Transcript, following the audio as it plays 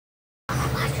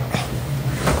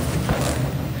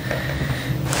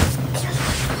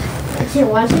can't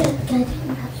watch it. Can I take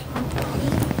my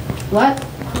What?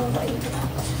 I'll let you just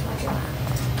watch it.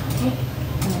 Okay?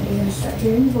 Alright, you're gonna start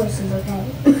hearing voices, okay?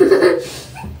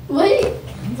 Wait.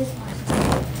 I'm just watching.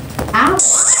 Ow.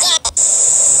 Okay.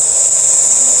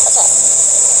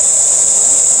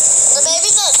 The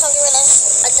baby's not talking when I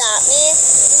adopt me.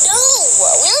 No!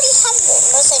 We already have one.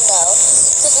 I'm gonna say no.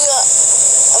 Because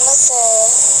I'm gonna say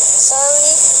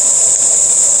sorry.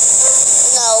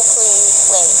 No, please.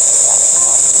 Wait.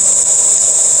 No.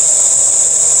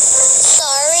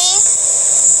 Sorry,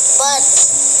 but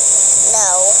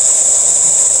no.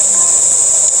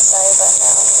 Sorry, but no.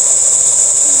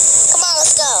 Come on,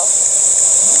 let's go.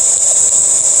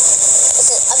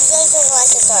 I'm going to like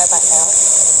to sorry about now.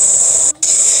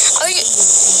 Are you?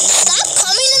 Stop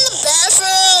coming in the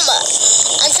bathroom.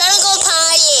 I'm trying to go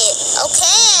potty.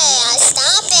 Okay,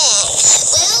 stop it.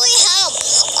 We only have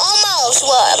almost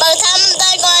what? By the time I'm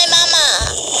done going,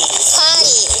 Mama.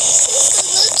 Potty.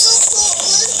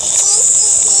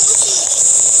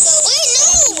 Wait,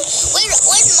 no.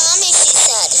 Where's Mommy? She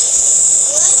said.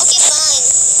 Okay, fine.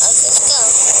 Let's go.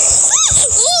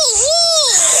 Woo, woo.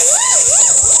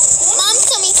 Mom's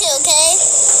coming too, okay?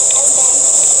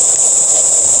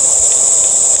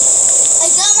 I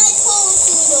got my toes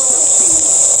noodle.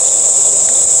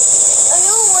 Are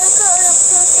you a worker or a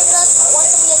person that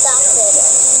wants to be adopted?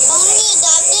 I want to be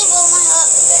adopted, but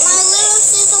my little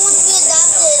sister wants to be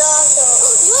adopted also.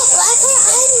 You have black hair?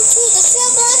 I do too. Does she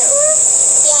have black hair?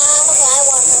 Yeah, okay, I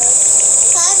want her.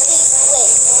 Can I be, wait.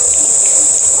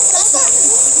 That's not,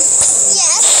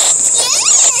 yes.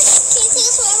 Yes! Can you take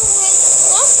us wherever we're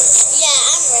what? Yeah,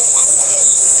 I'm ready.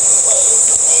 Wait,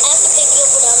 I have to pick you up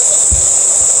without a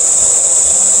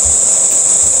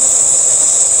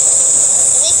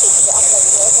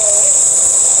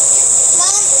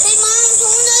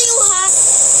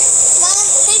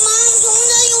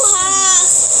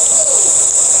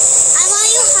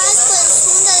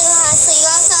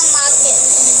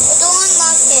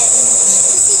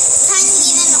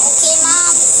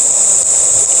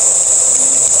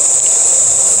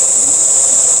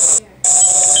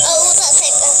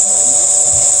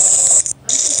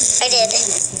I did.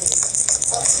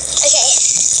 Okay.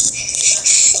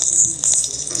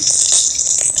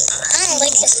 I don't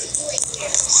like this.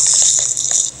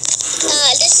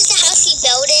 This is the house he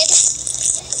builded.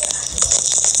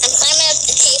 I'm climbing up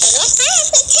the table. Don't climb up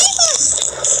the table!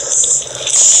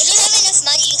 I don't have enough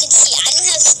money, you can see. I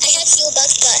have few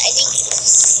bucks, but I think he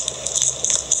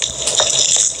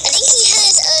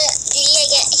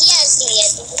has he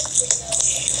has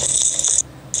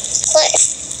What?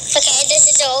 Okay, this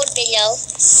is the old video.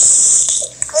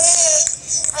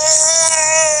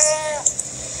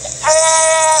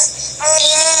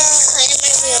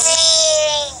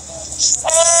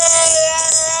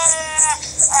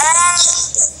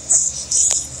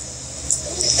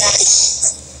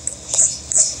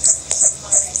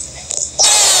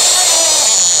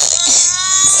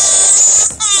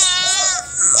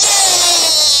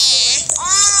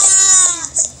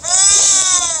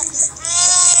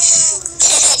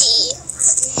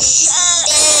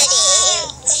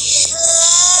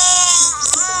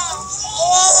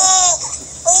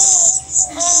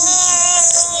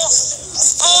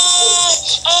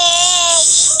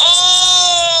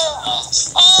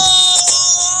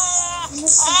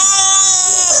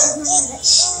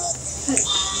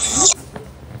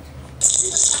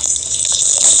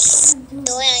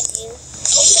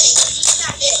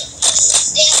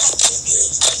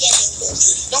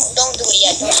 Don't do it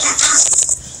yet.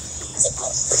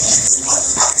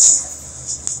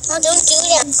 Oh, don't do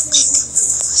that.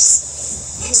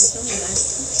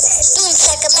 Boom,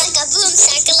 shakalaka, boom,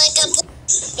 shakalaka, boom.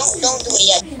 Don't do it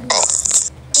yet. Yeah, I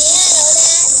know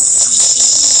that.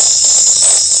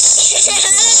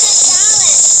 How does it shower?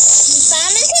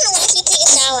 Mama's gonna let you take a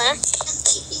shower.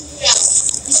 No.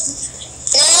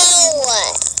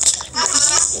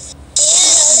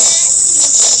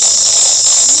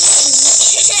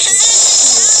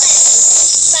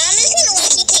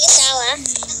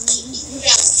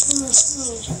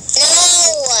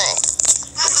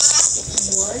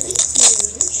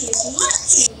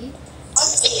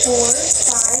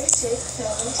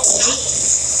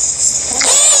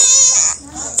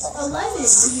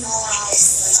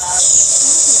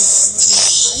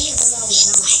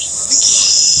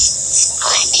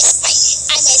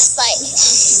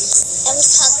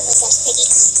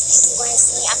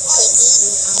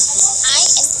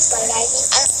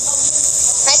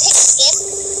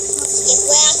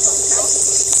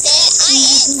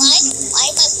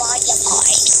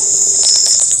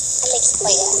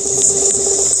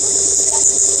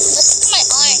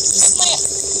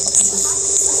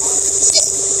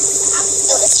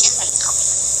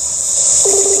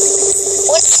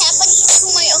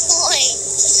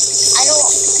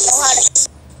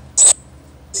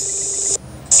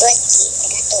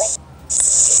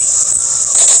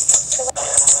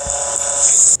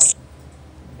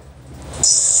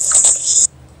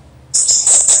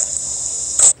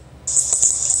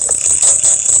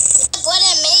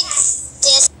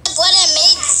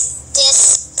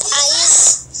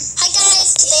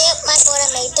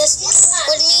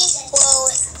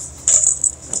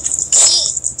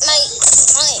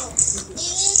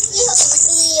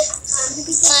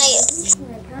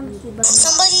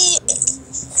 somebody,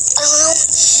 I don't know,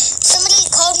 somebody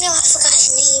called me, I forgot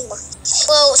his name.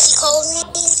 Well, he called me,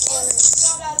 and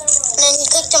then he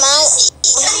kicked him out.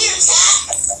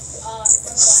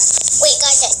 Wait,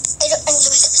 guys, I need to make a video.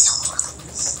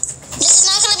 This is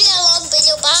not going to be a long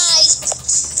video, bye.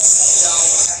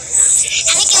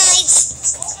 Hi guys,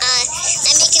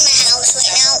 I'm making my house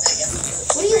right now.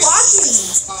 What are you watching?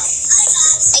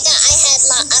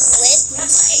 I'm lit. Let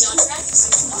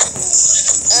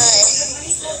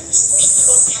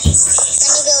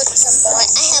me build some more.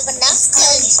 I have enough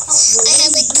because I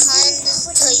have a ton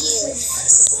to use.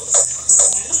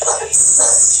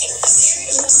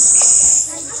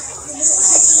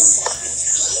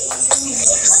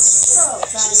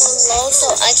 Low, so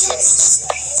I can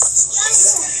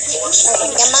open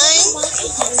the mine.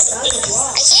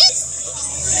 I can't?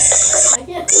 I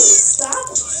can't stop.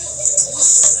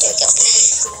 There we go.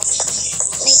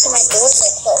 Make sure my doors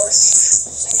are closed.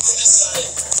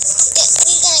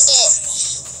 We're gonna get.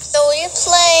 So we're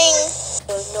playing.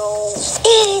 No.